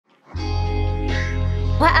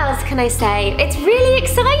What else can I say? It's really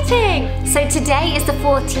exciting! So today is the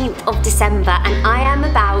 14th of December and I am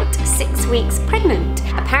about 6 weeks pregnant.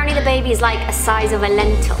 Apparently the baby is like a size of a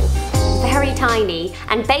lentil. Very tiny,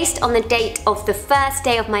 and based on the date of the first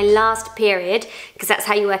day of my last period, because that's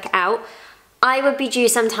how you work it out, I would be due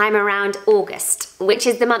sometime around August, which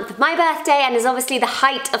is the month of my birthday and is obviously the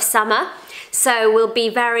height of summer. So we'll be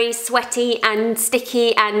very sweaty and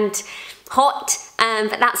sticky and hot,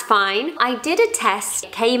 but that's fine. I did a test,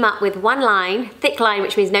 it came up with one line, thick line,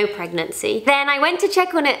 which means no pregnancy. Then I went to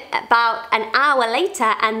check on it about an hour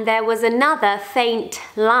later and there was another faint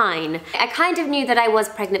line. I kind of knew that I was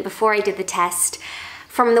pregnant before I did the test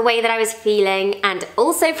from the way that I was feeling and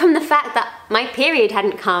also from the fact that my period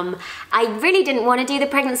hadn't come. I really didn't want to do the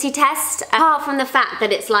pregnancy test, apart from the fact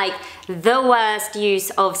that it's like the worst use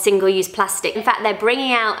of single-use plastic. In fact, they're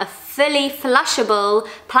bringing out a fully flushable,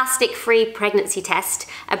 plastic-free pregnancy test,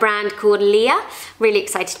 a brand called Leah. Really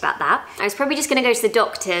excited about that. I was probably just gonna go to the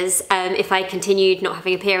doctors if I continued not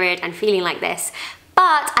having a period and feeling like this.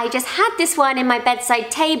 But I just had this one in my bedside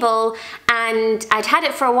table and I'd had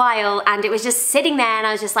it for a while and it was just sitting there and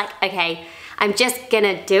I was just like, okay, I'm just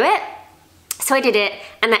gonna do it. So I did it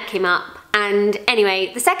and that came up. And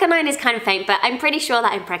anyway, the second line is kind of faint, but I'm pretty sure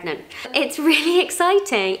that I'm pregnant. It's really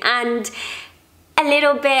exciting and a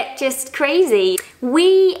little bit just crazy.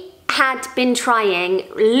 We had been trying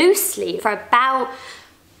loosely for about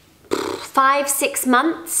 5-6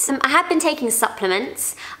 months. I had been taking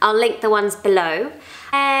supplements. I'll link the ones below.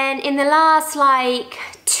 And in the last like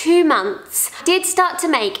 2 months, I did start to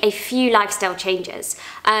make a few lifestyle changes.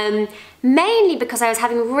 Mainly because I was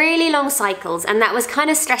having really long cycles and that was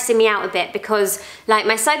kind of stressing me out a bit because like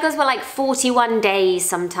my cycles were like 41 days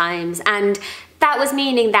sometimes, and that was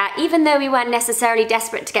meaning that even though we weren't necessarily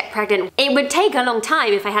desperate to get pregnant, it would take a long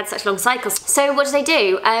time if I had such long cycles. So what did I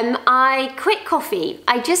do? I quit coffee.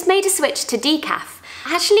 I just made a switch to decaf.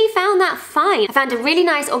 I actually found that fine. I found a really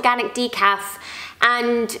nice organic decaf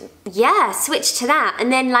and yeah, switched to that.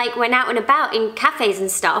 And then like went out and about in cafes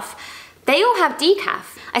and stuff, they all have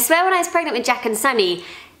decaf. I swear when I was pregnant with Jack and Sunny,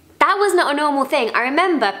 that was not a normal thing. I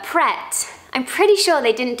remember Pret, I'm pretty sure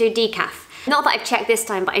they didn't do decaf. Not that I've checked this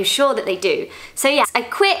time, but I'm sure that they do. So yes, I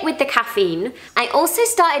quit with the caffeine. I also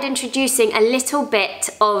started introducing a little bit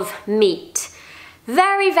of meat.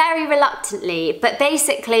 Very, very reluctantly, but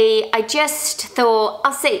basically I just thought,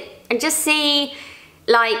 I'll see. And just see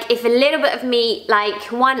like if a little bit of meat,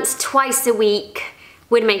 like once, twice a week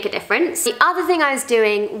would make a difference. The other thing I was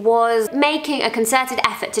doing was making a concerted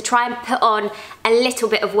effort to try and put on a little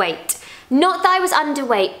bit of weight. Not that I was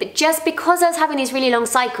underweight, but just because I was having these really long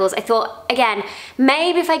cycles, I thought, again,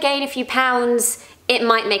 maybe if I gain a few pounds, it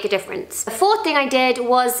might make a difference. The fourth thing I did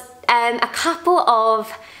was a couple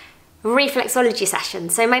of reflexology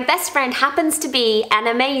sessions. So my best friend happens to be an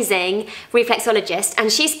amazing reflexologist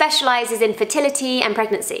and she specializes in fertility and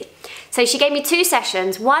pregnancy. So she gave me 2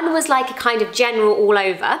 sessions. One was like a kind of general all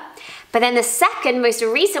over, but then the second most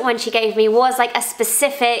recent one she gave me was like a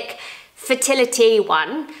specific fertility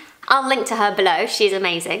one. I'll link to her below, she's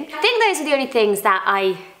amazing. I think those are the only things that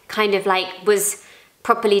I kind of like was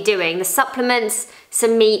properly doing. The supplements,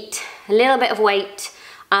 some meat, a little bit of weight,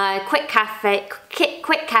 quick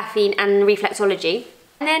caffeine and reflexology.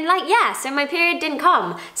 And then like, yeah, so my period didn't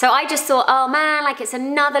come. So I just thought, oh man, like it's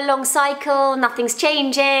another long cycle, nothing's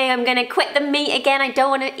changing, I'm gonna quit the meat again, I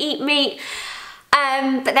don't wanna eat meat.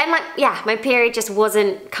 But then like, yeah, my period just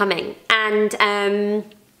wasn't coming. And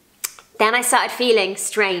then I started feeling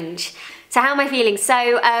strange. So how am I feeling?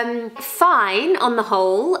 So fine on the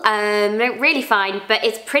whole, really fine, but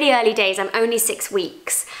it's pretty early days, I'm only 6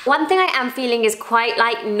 weeks. One thing I am feeling is quite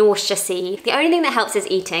like nauseous-y. The only thing that helps is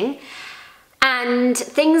eating. And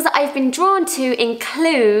things that I've been drawn to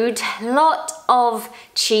include a lot of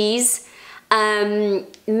cheese,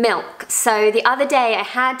 milk. So the other day I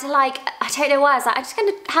had like, I don't know why, I was like, I'm just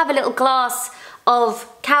gonna have a little glass of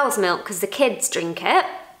cow's milk because the kids drink it.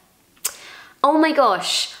 Oh my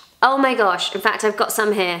gosh, oh my gosh. In fact, I've got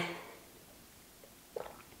some here.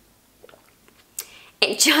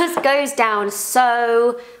 It just goes down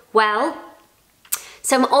so well.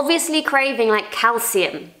 So I'm obviously craving like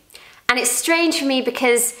calcium. And it's strange for me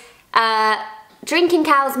because drinking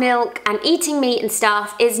cow's milk and eating meat and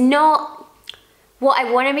stuff is not what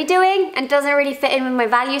I want to be doing and doesn't really fit in with my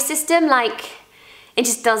value system. Like, it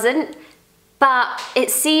just doesn't. But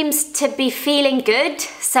it seems to be feeling good,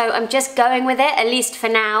 so I'm just going with it, at least for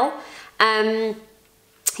now.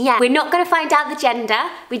 Yeah, we're not gonna find out the gender.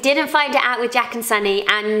 We didn't find it out with Jack and Sunny,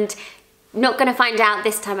 and Not gonna find out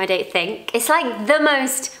this time, I don't think. It's like the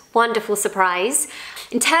most wonderful surprise.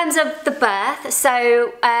 In terms of the birth,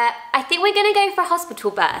 so I think we're gonna go for a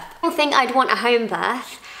hospital birth. I think I'd want a home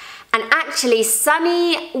birth. And actually,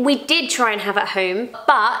 Sunny, we did try and have at home,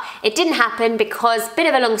 but it didn't happen because, bit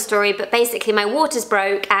of a long story, but basically my waters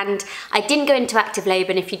broke and I didn't go into active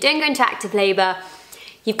labour. And if you don't go into active labour,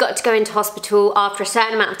 you've got to go into hospital after a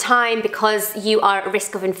certain amount of time because you are at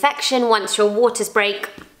risk of infection once your waters break.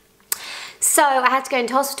 So I had to go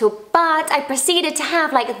into hospital, but I proceeded to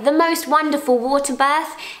have like the most wonderful water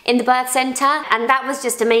birth in the birth centre, and that was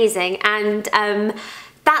just amazing. And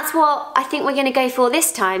that's what I think we're going to go for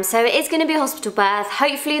this time. So it is going to be a hospital birth,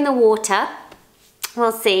 hopefully in the water.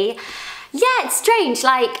 We'll see. Yeah, it's strange.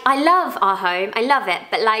 Like, I love our home. I love it.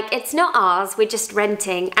 But like, it's not ours. We're just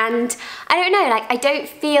renting. And I don't know, like, I don't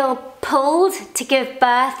feel pulled to give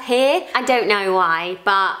birth here. I don't know why,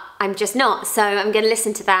 but I'm just not. So I'm going to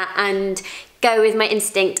listen to that and go with my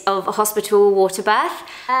instinct of a hospital water birth.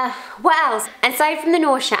 What else? Aside from the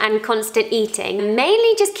nausea and constant eating,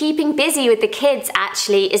 mainly just keeping busy with the kids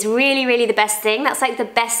actually is really, really the best thing. That's like the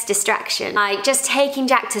best distraction. Like just taking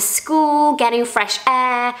Jack to school, getting fresh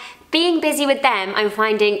air, being busy with them, I'm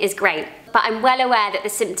finding is great. But I'm well aware that the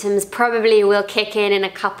symptoms probably will kick in a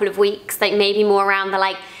couple of weeks, like maybe more around the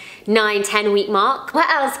like 9-10 week mark. What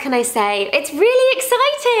else can I say? It's really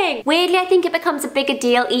exciting. Weirdly, I think it becomes a bigger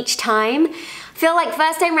deal each time. I feel like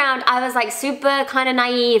first time round, I was like super kind of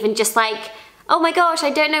naive and just like, oh my gosh,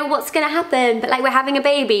 I don't know what's gonna happen, but like we're having a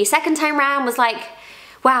baby. Second time round was like,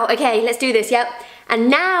 wow, okay, let's do this, yep. And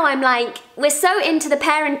now I'm like, we're so into the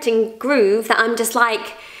parenting groove that I'm just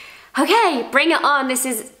like, okay, bring it on, this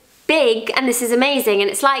is big and this is amazing, and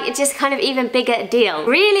it's like it's just kind of even bigger deal.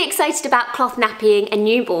 Really excited about cloth nappying a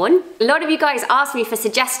newborn. A lot of you guys asked me for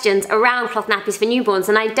suggestions around cloth nappies for newborns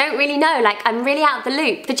and I don't really know, like I'm really out of the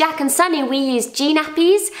loop. For Jack and Sunny we used G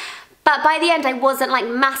nappies, but by the end I wasn't like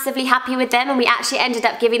massively happy with them and we actually ended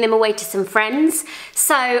up giving them away to some friends.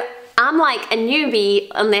 So I'm like a newbie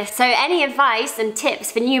on this, so any advice and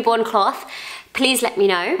tips for newborn cloth, please let me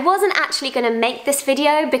know. I wasn't actually gonna make this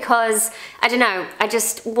video because, I don't know, I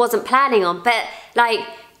just wasn't planning on, but like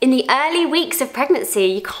in the early weeks of pregnancy,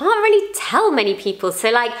 you can't really tell many people. So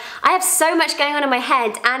like, I have so much going on in my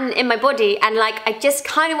head and in my body and like, I just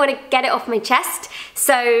kind of want to get it off my chest.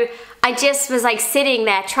 So I just was like sitting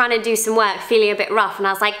there trying to do some work, feeling a bit rough, and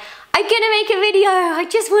I was like, I'm gonna make a video, I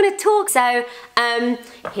just wanna talk. So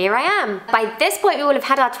here I am. By this point we will have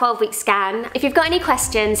had our 12-week scan. If you've got any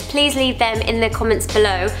questions, please leave them in the comments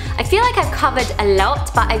below. I feel like I've covered a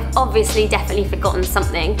lot, but I've obviously definitely forgotten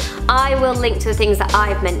something. I will link to the things that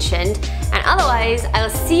I've mentioned. And otherwise, I'll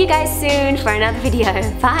see you guys soon for another video.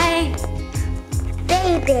 Bye.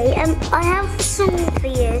 Baby, I have a song for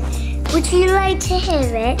you. Would you like to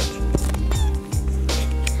hear it?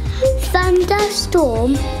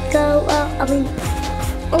 Thunderstorm,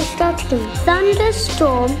 I'll start again.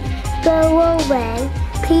 Thunderstorm, go away.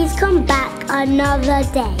 Please come back another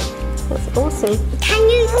day. That's awesome. Can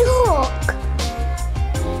you talk?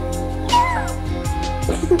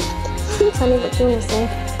 Tell me what you want to say.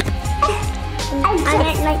 I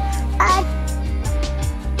don't like